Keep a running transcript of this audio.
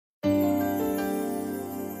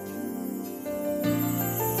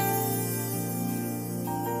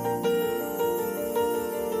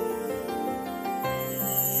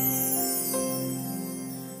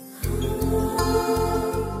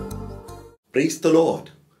Praise the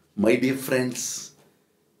Lord. My dear friends,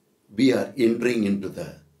 we are entering into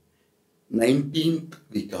the 19th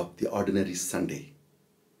week of the ordinary Sunday.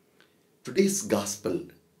 Today's gospel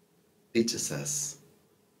teaches us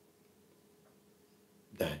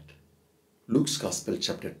that Luke's Gospel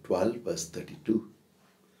chapter 12 verse 32.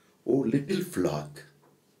 O little flock,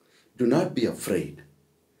 do not be afraid,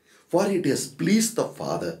 for it has pleased the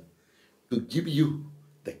Father to give you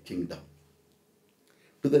the kingdom.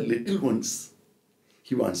 To the little ones,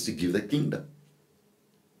 he wants to give the kingdom.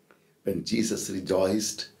 When Jesus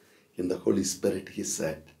rejoiced in the Holy Spirit, he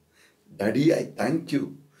said, Daddy, I thank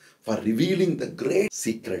you for revealing the great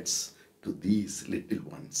secrets to these little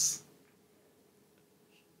ones.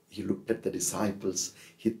 He looked at the disciples,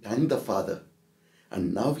 he thanked the Father,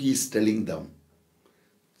 and now he is telling them,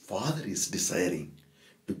 Father is desiring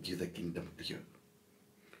to give the kingdom to you.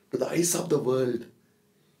 To the eyes of the world,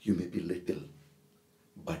 you may be little,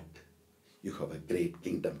 but you have a great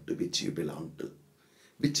kingdom to which you belong to,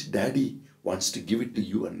 which Daddy wants to give it to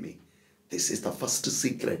you and me. This is the first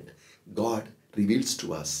secret God reveals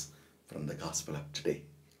to us from the gospel of today.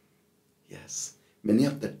 Yes, many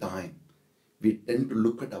of the time we tend to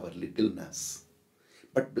look at our littleness,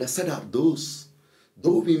 but blessed are those,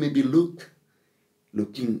 though we may be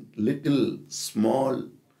looking little, small,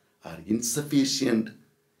 or insufficient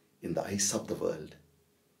in the eyes of the world.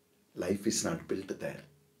 Life is not built there.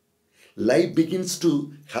 Life begins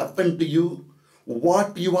to happen to you.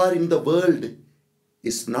 What you are in the world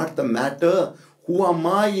is not the matter. Who am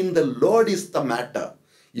I in the Lord is the matter.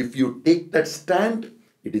 If you take that stand,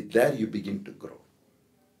 it is there you begin to grow.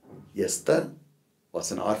 Esther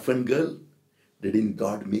was an orphan girl. Didn't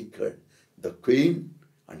God make her the queen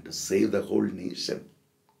and to save the whole nation?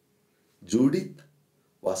 Judith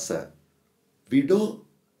was a widow,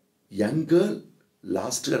 young girl,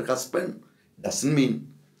 lost her husband. Doesn't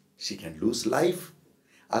mean she can lose life.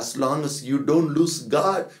 As long as you don't lose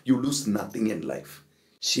God, you lose nothing in life.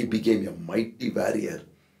 She became a mighty warrior,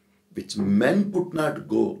 which men could not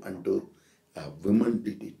go unto a woman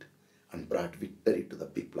did it and brought victory to the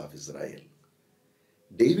people of Israel.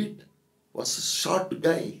 David was a short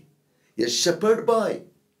guy, a shepherd boy,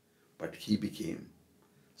 but he became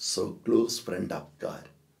so close friend of God.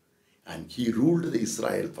 And he ruled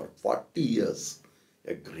Israel for 40 years,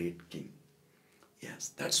 a great king.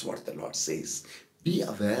 Yes, that's what the Lord says. Be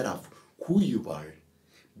aware of who you are.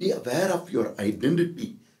 Be aware of your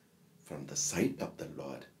identity from the sight of the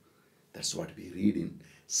Lord. That's what we read in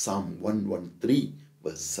Psalm 113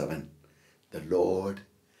 verse 7. The Lord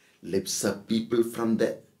lifts up people from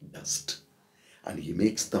the dust and he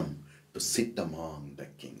makes them to sit among the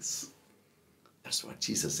kings. That's what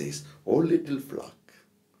Jesus says. O little flock,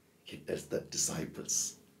 he tells the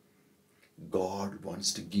disciples. God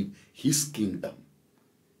wants to give his kingdom.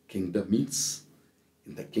 Kingdom means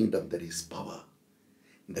in the kingdom there is power.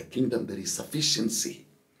 In the kingdom there is sufficiency.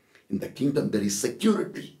 In the kingdom there is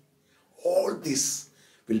security. All this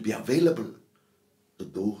will be available to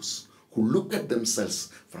those who look at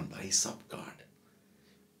themselves from the eyes of God.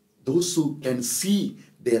 Those who can see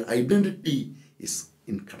their identity is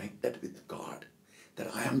connected with God.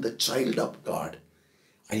 That I am the child of God.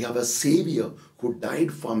 I have a Savior who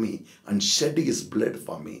died for me and shed his blood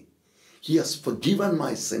for me. He has forgiven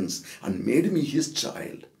my sins and made me his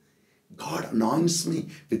child. God anoints me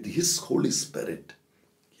with his Holy Spirit.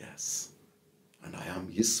 Yes, and I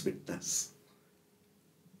am his witness.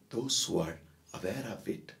 Those who are aware of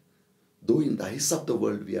it, though in the eyes of the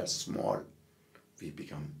world we are small, we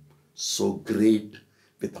become so great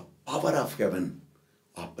with the power of heaven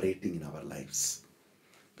operating in our lives.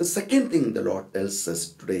 The second thing the Lord tells us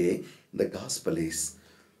today in the gospel is,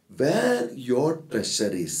 where your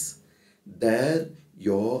treasure is, there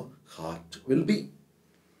your heart will be.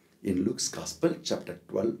 In Luke's Gospel, chapter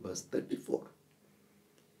 12, verse 34.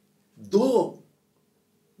 Though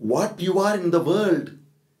what you are in the world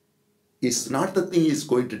is not the thing is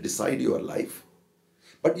going to decide your life,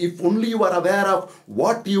 but if only you are aware of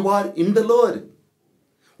what you are in the Lord.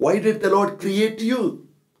 Why did the Lord create you?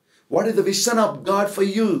 What is the vision of God for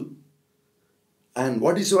you? And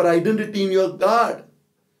what is your identity in your God?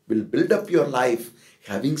 Will build up your life.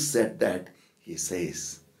 Having said that, he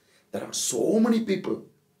says, there are so many people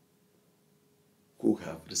who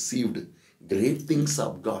have received great things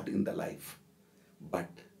of God in the life, but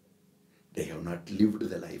they have not lived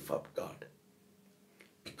the life of God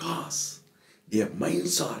because their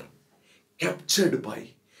minds are captured by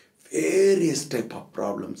various type of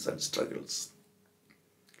problems and struggles.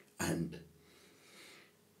 And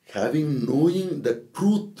knowing the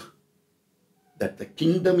truth that the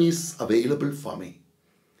kingdom is available for me,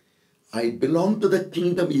 I belong to the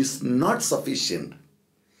kingdom is not sufficient.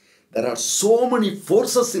 There are so many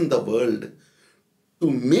forces in the world to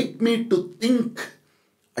make me to think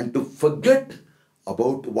and to forget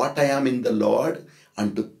about what I am in the Lord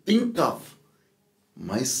and to think of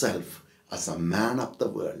myself as a man of the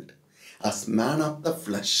world, as man of the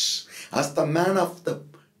flesh, as the man of the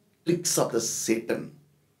tricks of the Satan,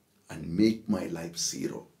 and make my life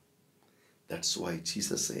zero. That's why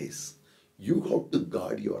Jesus says, you have to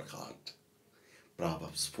guard your heart.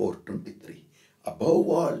 Proverbs 4:23. Above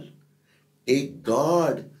all, take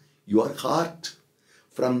guard your heart.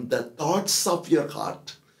 From the thoughts of your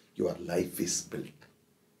heart, your life is built.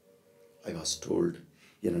 I was told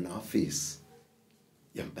in an office,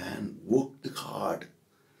 a man worked hard,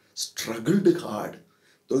 struggled hard,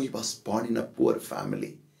 though he was born in a poor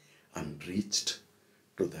family, and reached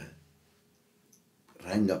to the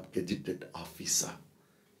rank of gazetted officer.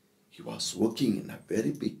 He was working in a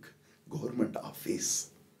very big government office.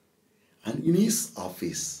 And in his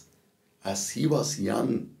office, as he was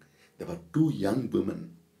young, there were two young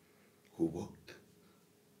women who worked.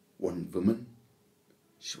 One woman,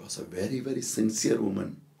 she was a very, very sincere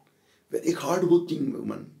woman, very hard-working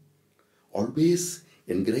woman, always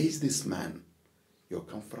encouraged this man. You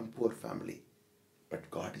come from poor family, but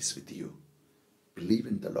God is with you. Believe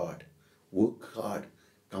in the Lord. Work hard.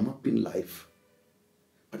 Come up in life.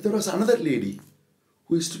 But there was another lady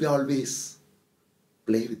who used to be always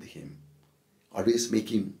play with him, always make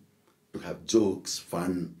him to have jokes,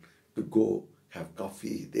 fun, to go have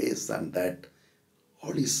coffee, this and that.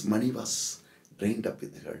 All his money was drained up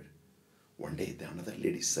with her. One day the another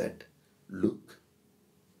lady said, look,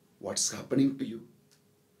 what's happening to you?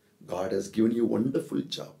 God has given you a wonderful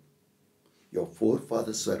job. Your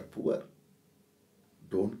forefathers were poor.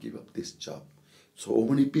 Don't give up this job. So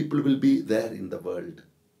many people will be there in the world.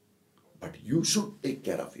 But you should take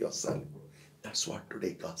care of yourself. That's what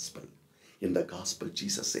today gospel. In the gospel,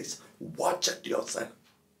 Jesus says, watch at yourself.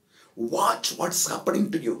 Watch what's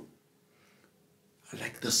happening to you.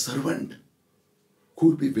 Like the servant who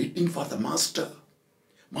will be waiting for the master.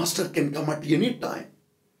 Master can come at any time.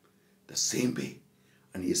 The same way.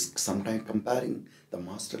 And he is sometimes comparing the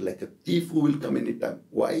master like a thief who will come anytime.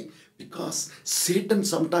 Why? Because Satan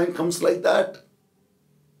sometimes comes like that.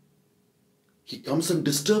 He comes and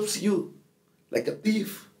disturbs you like a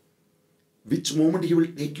thief. Which moment he will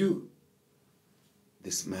take you?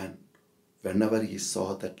 This man, whenever he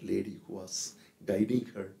saw that lady who was guiding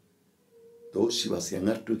her, though she was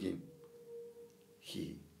younger to him,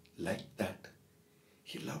 he liked that.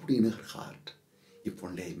 He loved in her heart. If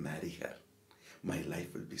one day I marry her, my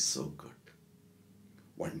life will be so good.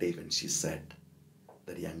 One day when she said,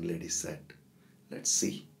 that young lady said, let's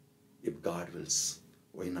see, if God wills,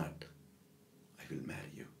 why not? I will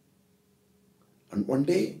marry you. And one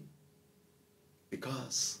day,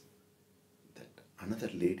 because that another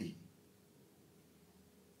lady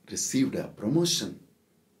received a promotion,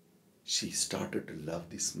 she started to love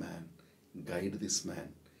this man, guide this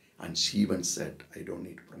man, and she even said, I don't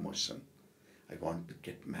need promotion. I want to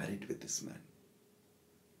get married with this man.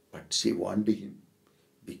 But she warned him,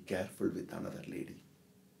 be careful with another lady.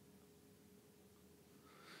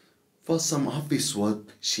 For some office work,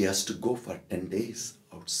 she has to go for 10 days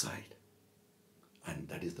outside. And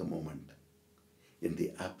that is the moment. In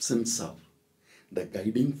the absence of the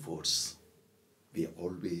guiding force, we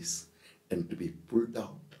always tend to be pulled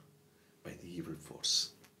out by the evil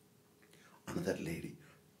force. Another lady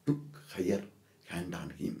took higher hand on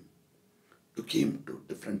him, took him to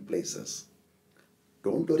different places.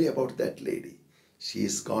 Don't worry about that lady. She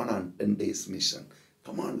is gone on 10 days mission.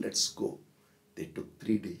 Come on, let's go. They took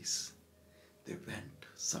 3 days. They went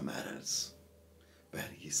somewhere else where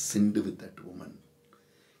he sinned with that woman.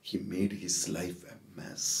 He made his life a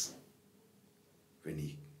mess.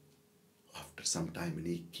 After some time when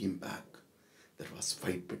he came back, there was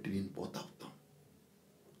fight between both of them.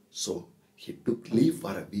 So he took leave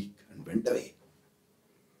for a week and went away.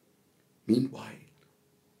 Meanwhile,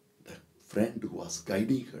 the friend who was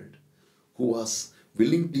guiding her, who was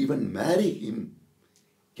willing to even marry him,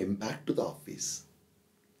 came back to the office.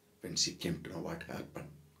 When she came to know what happened,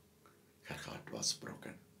 her heart was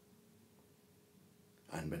broken.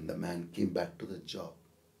 And when the man came back to the job,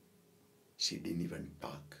 she didn't even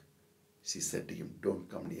talk. She said to him, don't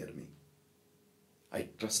come near me. I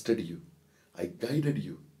trusted you. I guided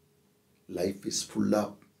you. Life is full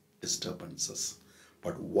of disturbances.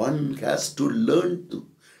 But one has to learn to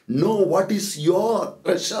know what is your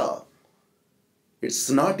treasure. It's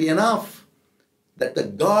not enough that the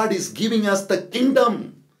God is giving us the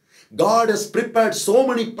kingdom. God has prepared so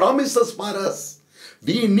many promises for us.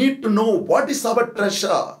 We need to know what is our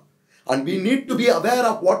treasure. And we need to be aware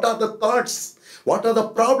of what are the thoughts, what are the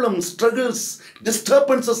problems, struggles,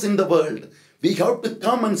 disturbances in the world. We have to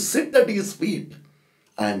come and sit at His feet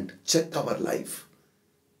and check our life.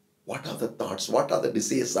 What are the thoughts, what are the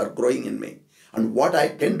desires are growing in me, and what I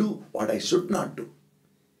can do, what I should not do.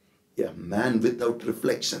 A man without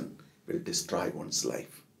reflection will destroy one's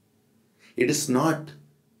life. It is not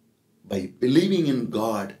by believing in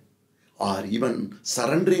God or even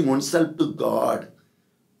surrendering oneself to God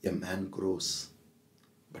a man grows,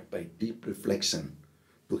 but by deep reflection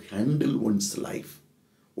to handle one's life.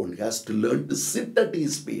 One has to learn to sit at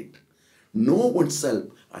His feet, know oneself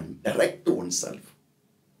and direct oneself.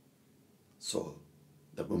 So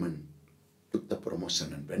the woman took the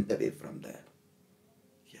promotion and went away from there.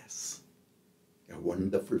 Yes, a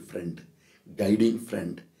wonderful friend, guiding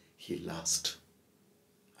friend, he lost,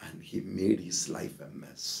 and he made his life a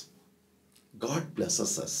mess. God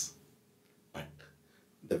blesses us, but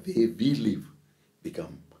the way we live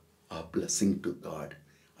become a blessing to God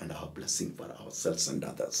and a blessing for ourselves and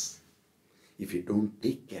others. If you don't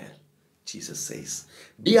take care, Jesus says,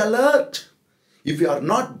 be alert. If you are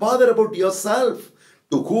not bothered about yourself,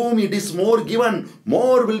 to whom it is more given,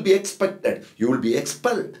 more will be expected. You will be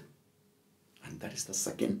expelled. And that is the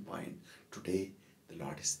second point. Today, the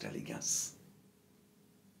Lord is telling us,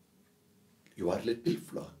 you are little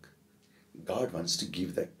flock. God wants to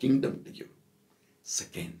give the kingdom to you.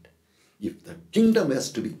 Second, if the kingdom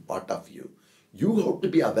has to be part of you, you have to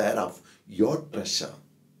be aware of your treasure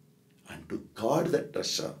and to guard the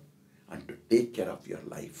treasure and to take care of your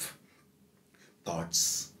life.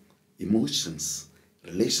 Thoughts, emotions,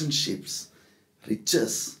 relationships,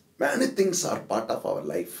 riches, many things are part of our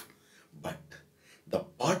life. But the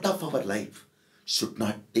part of our life should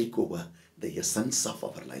not take over the essence of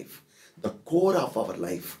our life, the core of our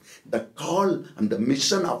life, the call and the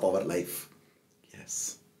mission of our life.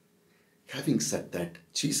 Yes. Having said that,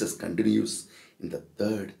 Jesus continues in the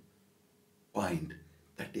third point,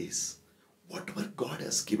 that is, whatever God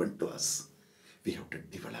has given to us, we have to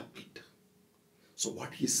develop it. So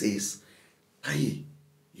what He says, tie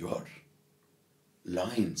your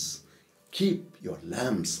loins, keep your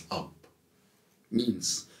lambs up,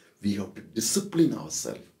 means we have to discipline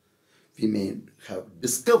ourselves. We may have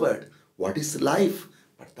discovered what is life,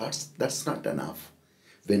 but that's not enough.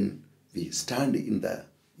 When we stand in the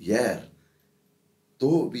air,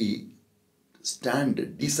 though we stand a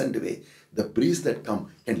decent way, the breeze that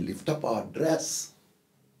comes can lift up our dress.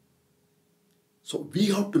 So we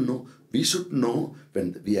have to know, we should know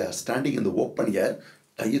when we are standing in the open air,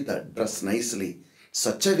 tie the dress nicely,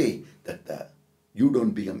 such a way that you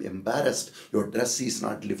don't become embarrassed. Your dress is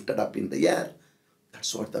not lifted up in the air.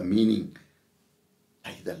 That's what the meaning.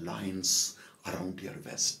 Tie the lines around your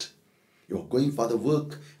waist. You're going for the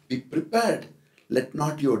work, be prepared. Let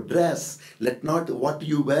not your dress, let not what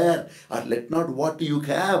you wear, or let not what you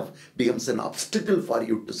have becomes an obstacle for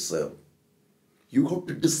you to serve. You have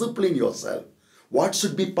to discipline yourself. What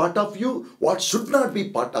should be part of you, what should not be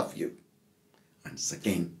part of you. And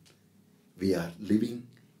second, we are living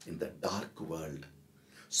in the dark world.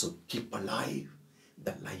 So keep alive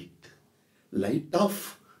the light. Light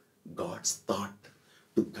of God's thought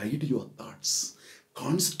to guide your thoughts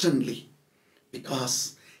constantly,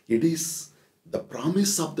 because it is the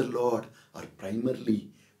promise of the Lord are primarily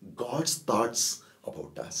God's thoughts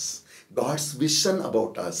about us, God's vision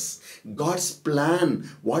about us, God's plan,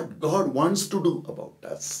 what God wants to do about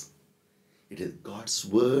us. It is God's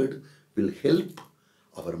word will help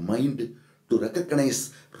our mind to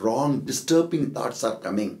recognize wrong, disturbing thoughts are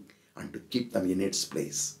coming and to keep them in its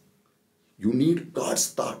place. You need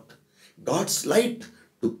God's thought, God's light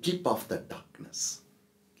to keep off the darkness.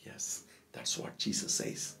 Yes, that's what Jesus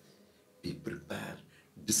says. Be prepared,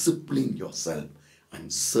 discipline yourself,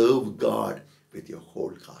 and serve God with your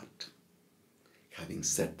whole heart. Having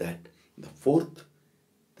said that, in the fourth,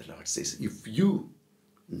 the Lord says, if you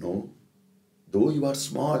know, though you are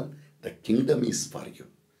small, the kingdom is for you.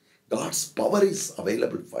 God's power is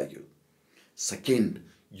available for you. Second,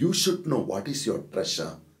 you should know what is your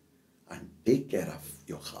treasure and take care of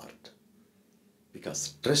your heart.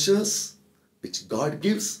 Because treasures which God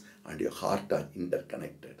gives and your heart are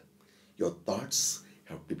interconnected. Your thoughts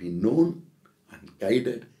have to be known and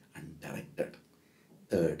guided and directed.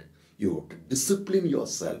 Third, you have to discipline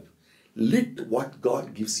yourself. Let what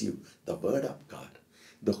God gives you, the Word of God,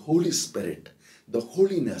 the Holy Spirit, the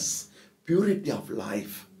holiness, purity of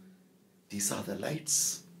life. These are the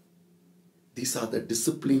lights. These are the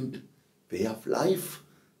disciplined way of life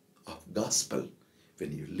of gospel.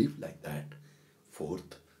 When you live like that,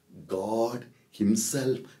 fourth, God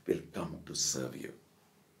Himself will come to serve you.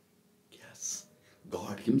 Yes,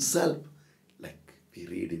 God himself, like we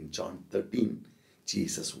read in John 13,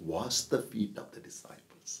 Jesus washed the feet of the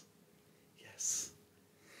disciples. Yes.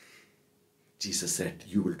 Jesus said,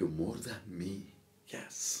 you will do more than me.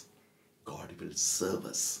 Yes. God will serve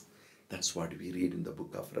us. That's what we read in the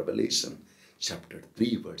book of Revelation, chapter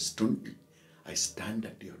 3, verse 20. I stand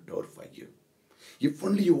at your door for you. If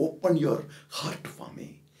only you open your heart for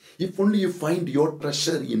me. If only you find your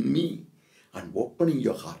treasure in me and opening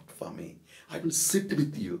your heart for me, I will sit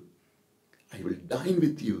with you. I will dine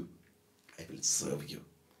with you. I will serve you.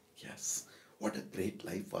 Yes, what a great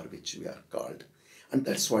life for which we are called. And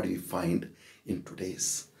that's what we find in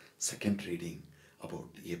today's second reading about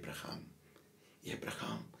Abraham.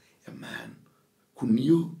 Abraham, a man who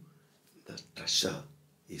knew the treasure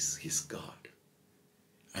is his God.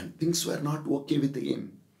 And things were not okay with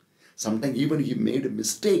him. Sometimes even he made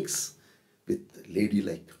mistakes with a lady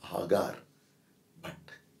like Hagar. But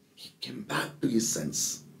he came back to his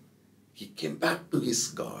sense. He came back to his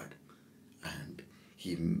God. And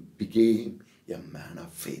he became a man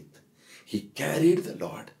of faith. He carried the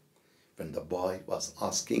Lord. When the boy was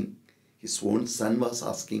asking, his own son was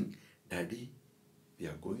asking, Daddy, we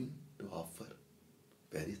are going to offer.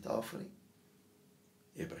 Where is the offering?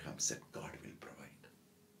 Abraham said, God will provide.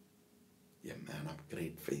 A man of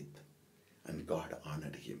great faith. And God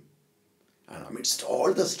honored him. And amidst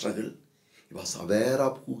all the struggle, he was aware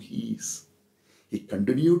of who he is. He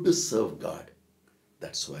continued to serve God.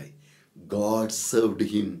 That's why God served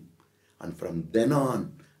him. And from then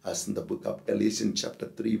on, as in the book of Galatians chapter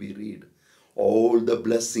 3 we read, all the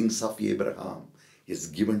blessings of Abraham is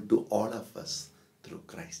given to all of us through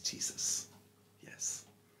Christ Jesus. Yes.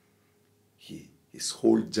 His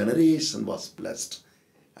whole generation was blessed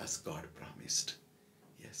as God promised.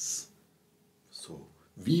 Yes. So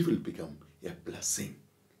we will become a blessing.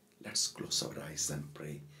 Let's close our eyes and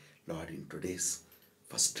pray. Lord, in today's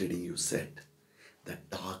first reading you said, the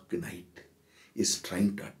dark night is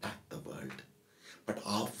trying to attack the world. But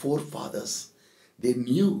our forefathers, they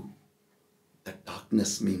knew that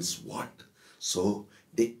darkness means what. So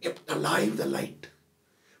they kept alive the light.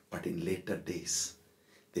 But in later days,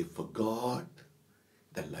 they forgot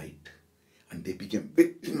the light. And they became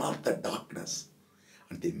victim of the darkness.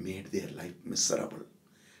 And they made their life miserable.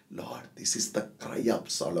 Lord, this is the cry of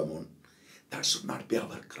Solomon. That should not be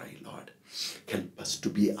our cry, Lord. Help us to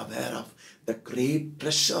be aware of the great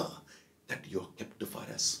treasure that you have kept for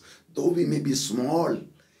us. Though we may be small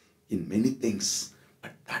in many things,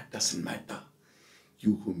 but that doesn't matter.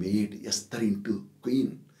 You who made Esther into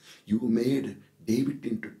queen. You who made David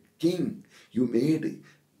into king. You made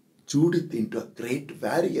Judith into a great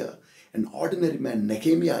warrior. An ordinary man,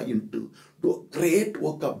 Nehemiah, into a great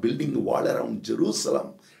work of building a wall around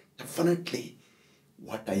Jerusalem. Definitely,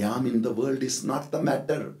 what I am in the world is not the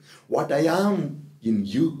matter. What I am in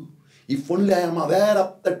you. If only I am aware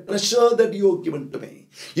of the treasure that you have given to me.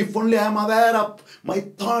 If only I am aware of my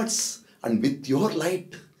thoughts. And with your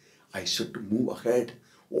light, I should move ahead,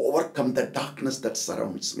 overcome the darkness that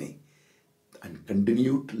surrounds me, and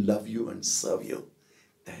continue to love you and serve you.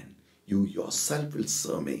 Then you yourself will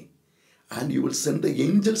serve me. And you will send the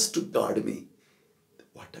angels to guard me.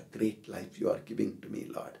 What a great life you are giving to me,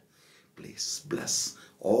 Lord. Please bless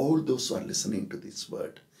all those who are listening to this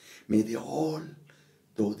word. May they all,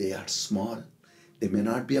 though they are small, they may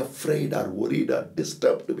not be afraid or worried or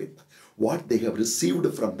disturbed with what they have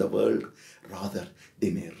received from the world. Rather,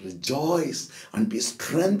 they may rejoice and be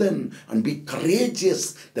strengthened and be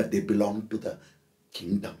courageous that they belong to the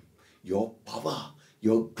kingdom. Your power,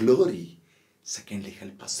 your glory. Secondly,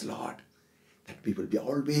 help us, Lord, that we will be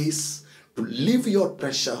always to live your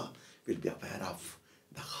treasure. We'll be aware of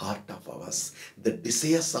the heart of ours, the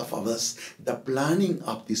desires of ours, the planning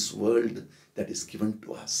of this world that is given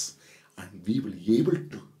to us. And we will be able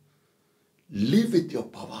to live with your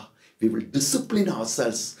power. We will discipline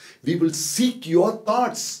ourselves. We will seek your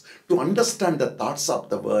thoughts to understand the thoughts of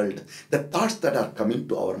the world, the thoughts that are coming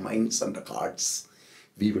to our minds and hearts.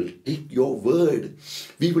 We will take your word.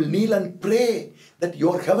 We will kneel and pray that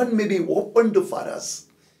your heaven may be opened for us.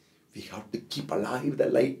 We have to keep alive the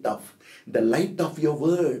light of your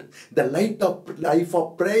word, the light of life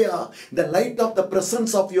of prayer, the light of the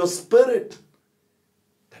presence of your spirit,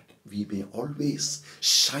 that we may always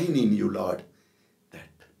shine in you, Lord. That,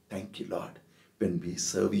 thank you, Lord, when we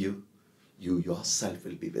serve you, you yourself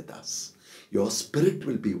will be with us. Your spirit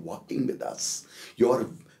will be walking with us. Your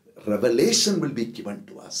revelation will be given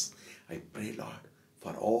to us. I pray, Lord,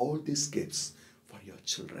 for all these gifts for your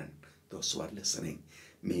children, those who are listening.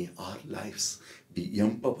 May our lives be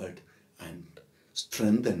empowered and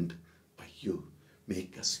strengthened by you.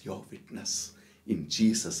 Make us your witness In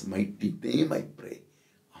Jesus' mighty name I pray.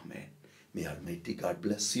 Amen. May Almighty God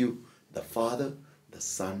bless you, the Father, the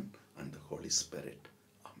Son, and the Holy Spirit.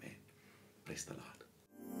 Amen. Praise the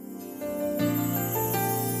Lord.